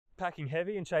packing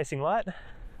heavy and chasing light.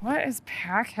 What is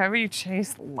pack heavy,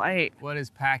 chase light? What is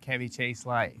pack heavy, chase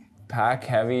light? Pack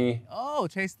heavy. Oh,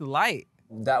 chase the light.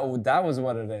 That was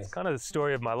what it is. It's kind of the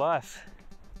story of my life.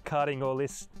 Carting all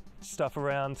this stuff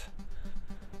around,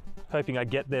 hoping I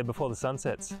get there before the sun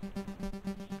sets.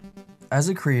 As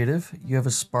a creative, you have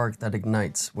a spark that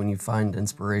ignites when you find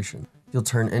inspiration. You'll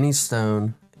turn any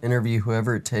stone, interview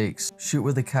whoever it takes, shoot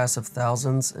with a cast of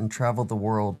thousands, and travel the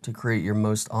world to create your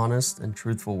most honest and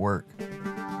truthful work.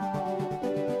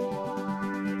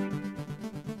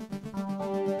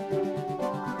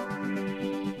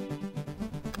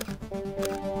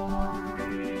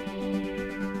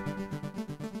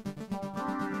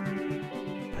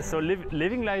 So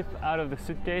living life out of the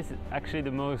suitcase is actually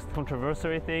the most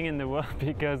controversial thing in the world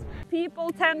because people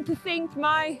tend to think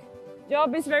my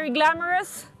job is very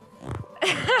glamorous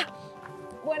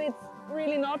when it's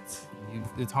really not.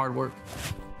 It's hard work.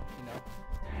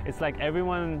 it's like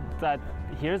everyone that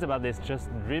hears about this just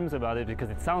dreams about it because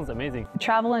it sounds amazing.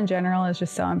 Travel in general is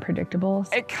just so unpredictable.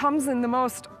 It comes in the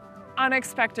most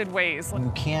unexpected ways.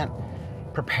 You can't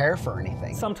prepare for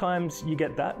anything. Sometimes you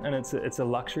get that and it's a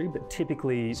luxury, but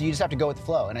typically... So you just have to go with the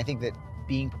flow. And I think that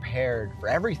being prepared for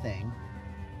everything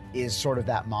is sort of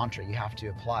that mantra you have to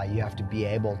apply. You have to be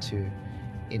able to,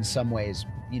 in some ways,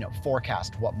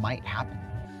 forecast what might happen.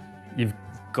 You've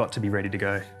got to be ready to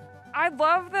go. I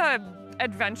love the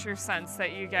adventure sense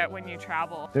that you get when you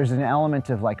travel. There's an element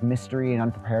of like mystery and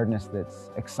unpreparedness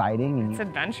that's exciting. And it's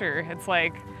adventure. It's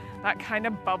like that kind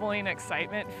of bubbling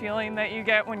excitement feeling that you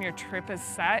get when your trip is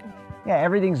set. Yeah,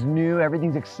 everything's new,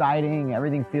 everything's exciting,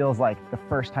 everything feels like the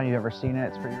first time you've ever seen it.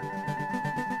 It's pretty...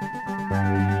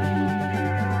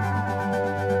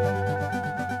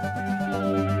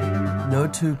 No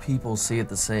two people see it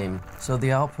the same, so the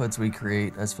outputs we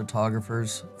create as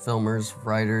photographers, filmers,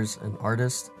 writers, and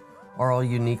artists are all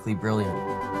uniquely brilliant.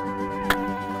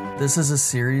 This is a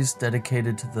series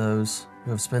dedicated to those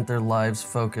who have spent their lives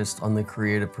focused on the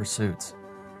creative pursuits,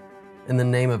 in the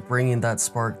name of bringing that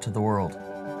spark to the world.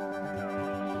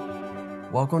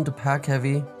 Welcome to Pack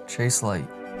Heavy, Chase Light.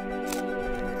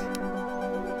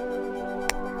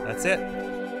 That's it.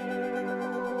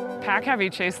 Pack heavy,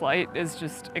 chase light is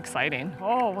just exciting.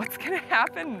 Oh, what's gonna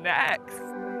happen next?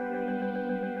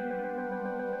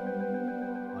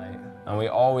 And we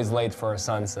always late for a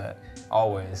sunset,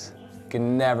 always.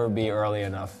 Can never be early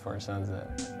enough for a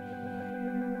sunset.